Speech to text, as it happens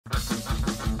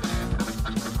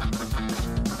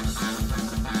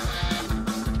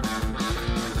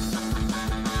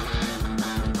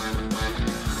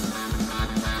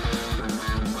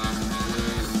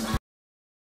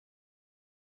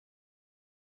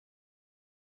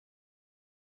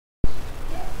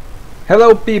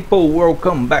Hello people,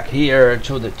 welcome back here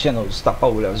to the channel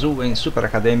Tapaulo Azul and Super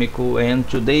Acadêmico, and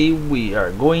today we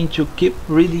are going to keep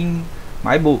reading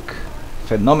my book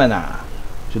Phenomena.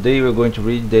 Today we're going to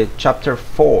read the chapter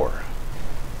 4.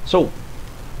 So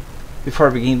before I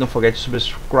begin, don't forget to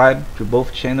subscribe to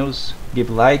both channels, give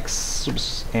likes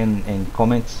and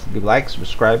comments, give likes,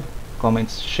 subscribe,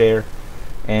 comments, share,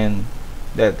 and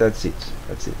that's it.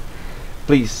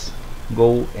 Please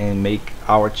go and make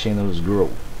our channels grow.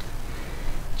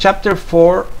 Chapter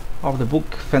 4 of the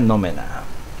book Phenomena.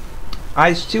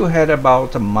 I still had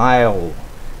about a mile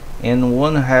and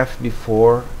one half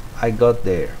before I got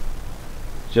there.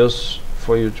 Just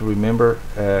for you to remember,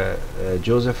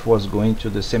 Joseph was going to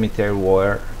the cemetery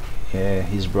where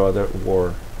his brother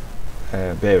was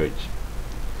buried.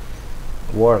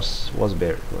 His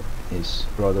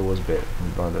brother was buried.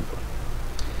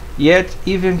 Yet,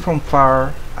 even from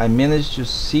far, I managed to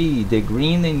see the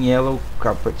green and yellow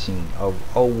carpeting of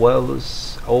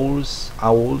Owl's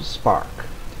Park.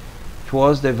 It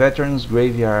was the veterans'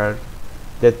 graveyard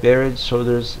that buried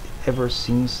soldiers ever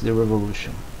since the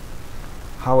Revolution.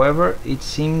 However, it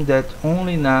seemed that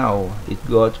only now it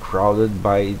got crowded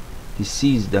by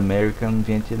deceased American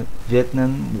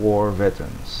Vietnam War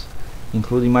veterans,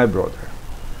 including my brother.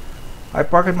 I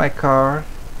parked my car.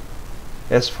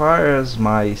 As far as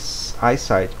my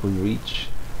eyesight could reach,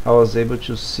 I was able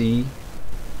to see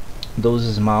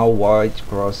those small white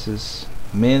crosses,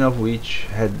 many of which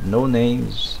had no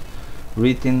names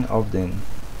written on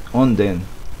them.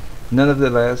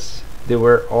 Nonetheless, they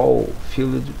were all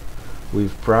filled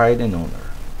with pride and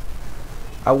honor.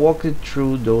 I walked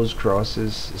through those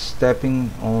crosses,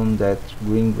 stepping on that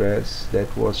green grass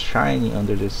that was shining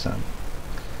under the sun.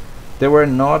 There were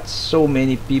not so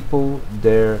many people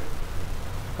there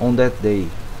on that day,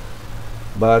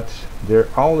 but there's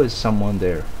always someone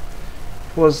there.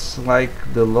 It was like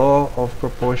the law of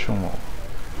proportion.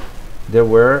 There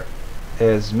were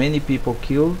as many people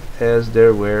killed as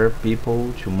there were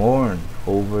people to mourn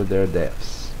over their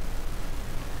deaths.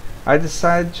 I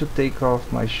decided to take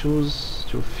off my shoes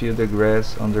to feel the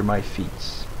grass under my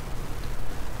feet.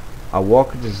 I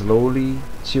walked slowly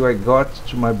till I got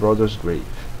to my brother's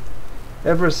grave.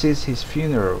 Ever since his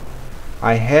funeral,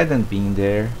 I hadn't been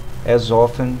there as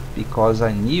often because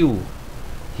I knew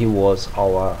he was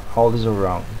always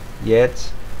around.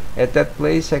 Yet, at that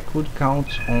place I could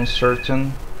count on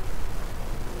certain.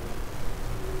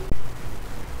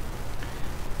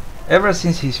 Ever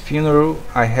since his funeral,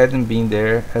 I hadn't been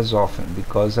there as often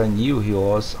because I knew he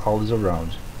was always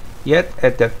around. Yet,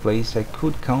 at that place I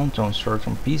could count on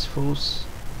certain peacefulness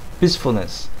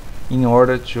in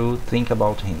order to think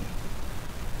about him.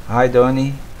 Hi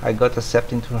Donnie, I got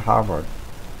accepted into Harvard.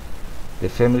 The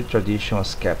family tradition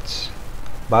was kept,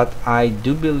 but I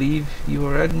do believe you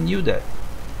already knew that.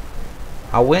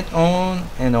 I went on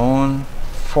and on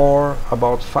for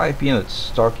about 5 minutes,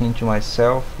 talking to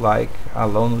myself like a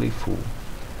lonely fool.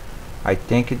 I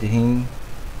thanked him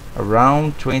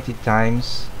around 20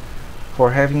 times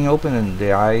for having opened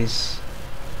the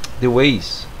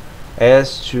ways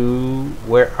as to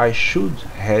where I should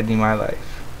head in my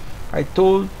life. I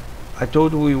told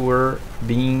we were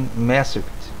being massacred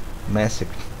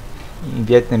in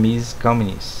Vietnamese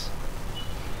communists.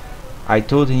 I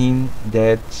told him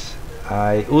that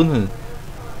wouldn't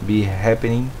be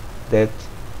happening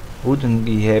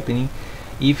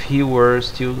if he were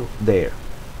still there.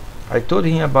 I told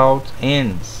him about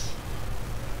Anne's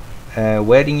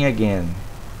wedding again.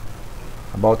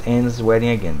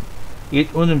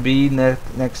 It wouldn't be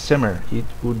next summer. It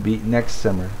would be next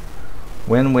summer,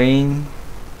 when Wayne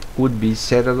would be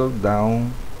settled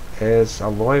down as a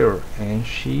lawyer and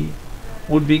she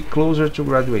would be closer to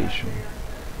graduation.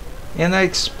 And I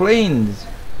explained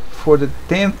for the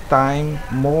 10th time,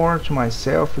 more to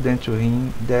myself than to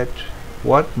him, that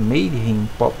what made him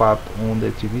pop up on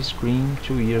the TV screen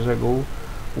 2 years ago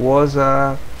was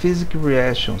a physical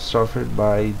reaction suffered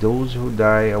by those who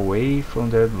die away from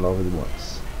their loved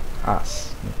ones.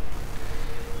 Us.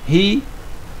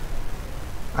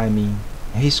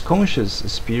 His conscious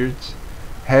spirit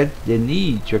had the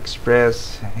need to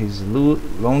express his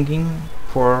longing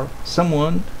for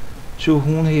someone to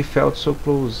whom he felt so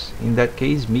close, in that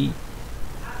case me.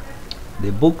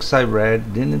 The books I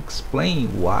read didn't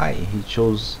explain why he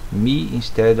chose me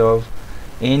instead of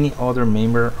any other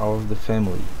member of the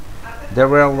family. There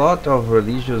were a lot of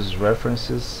religious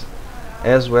references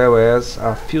as well as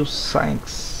a few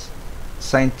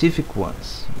scientific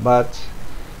ones, but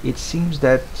it seems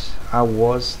that I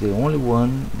was the only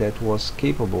one that was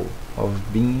capable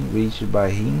of being reached by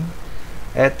him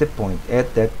at that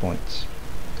point.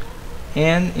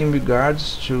 And in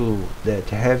regards to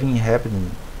that having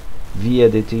happened via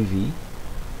the TV,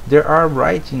 there are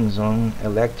writings on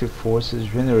electric forces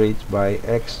generated by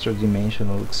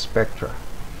extra-dimensional spectra,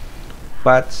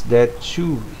 but that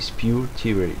too is pure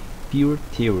theory. Pure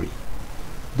theory.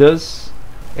 Thus,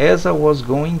 as I was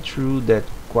going through that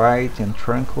quiet and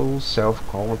tranquil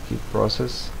self-collective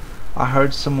process, I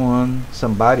heard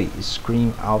somebody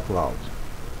scream out loud.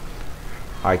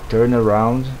 I turned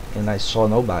around and I saw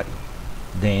nobody.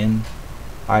 Then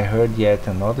I heard yet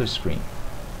another scream.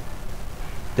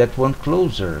 That one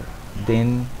closer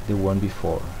than the one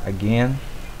before. Again,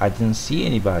 I didn't see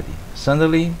anybody.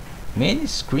 Suddenly, many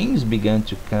screams began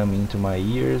to come into my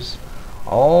ears,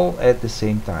 all at the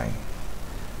same time.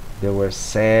 They were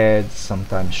sad,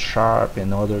 sometimes sharp,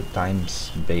 and other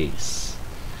times bass.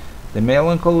 The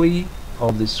melancholy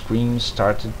of the screams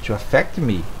started to affect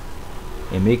me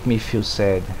and make me feel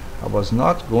sad. I was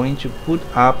not going to put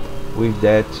up with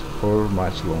that for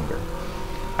much longer.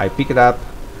 I picked up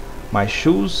my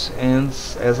shoes and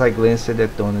as I glanced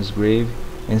at Donna's grave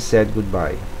and said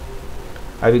goodbye,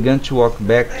 I began to walk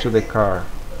back to the car.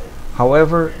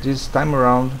 However, this time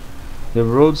around, the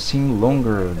road seemed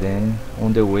longer than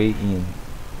on the way in.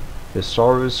 The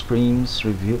sorrow screams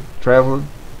traveled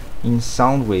in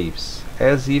sound waves,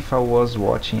 as if I was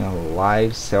watching a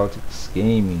live Celtics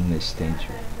game in a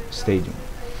stadium.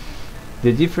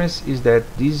 The difference is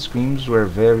that these screams were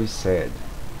very sad.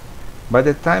 By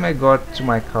the time I got to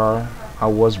my car, I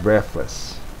was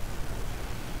breathless.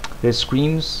 The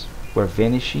screams were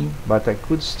vanishing, but I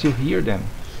could still hear them.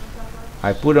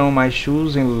 I put on my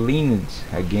shoes and leaned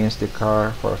against the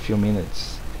car for a few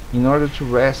minutes, in order to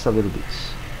rest a little bit.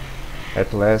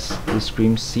 At last, the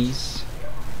screams ceased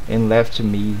and left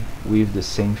me with the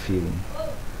same feeling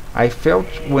I felt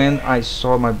when I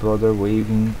saw my brother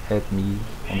waving at me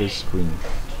on the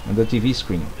TV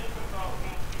screen.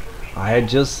 I had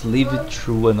just lived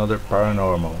through another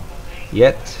paranormal,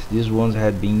 yet this one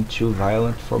had been too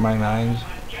violent for my mind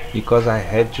because I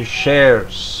had to share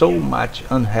so much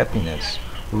unhappiness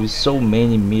with so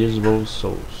many miserable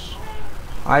souls.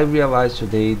 I realize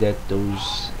today that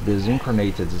those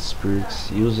disincarnated spirits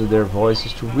used their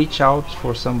voices to reach out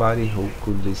for somebody who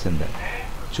could listen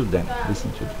to them.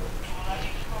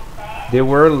 There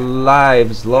were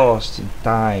lives lost in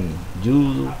time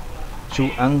due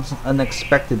to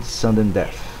unexpected sudden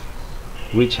death,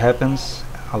 which happens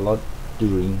a lot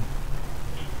during.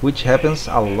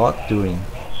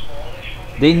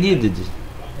 They needed,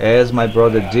 as my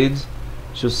brother did,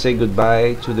 to say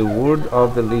goodbye to the world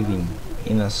of the living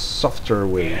in a softer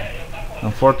way.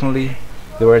 Unfortunately,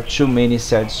 there were too many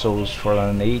sad souls for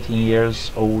an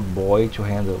 18-year-old boy to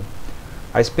handle.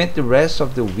 I spent the rest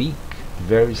of the week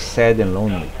very sad and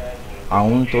lonely. I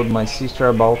only told my sister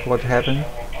about what happened,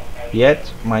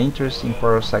 yet my interest in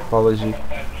parapsychology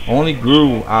only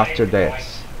grew after that,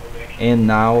 and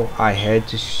now I had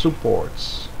the support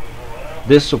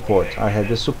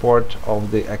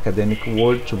of the academic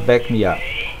world to back me up,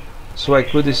 so I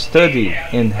could study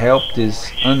and help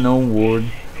this unknown world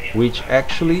which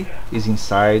actually is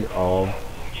inside all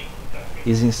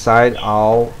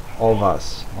of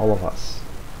us.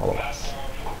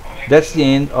 That's the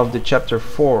end of the chapter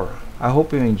 4. I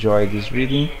hope you enjoyed this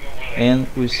reading, and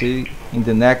we'll see in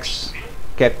the next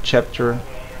chapter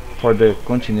for the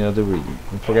continue of the reading.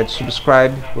 Don't forget to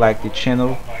subscribe, like the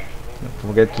channel. Don't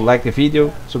forget to like the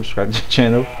video, subscribe to the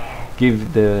channel,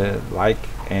 give the like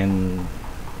and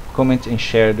comment and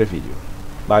share the video.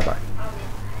 Bye bye.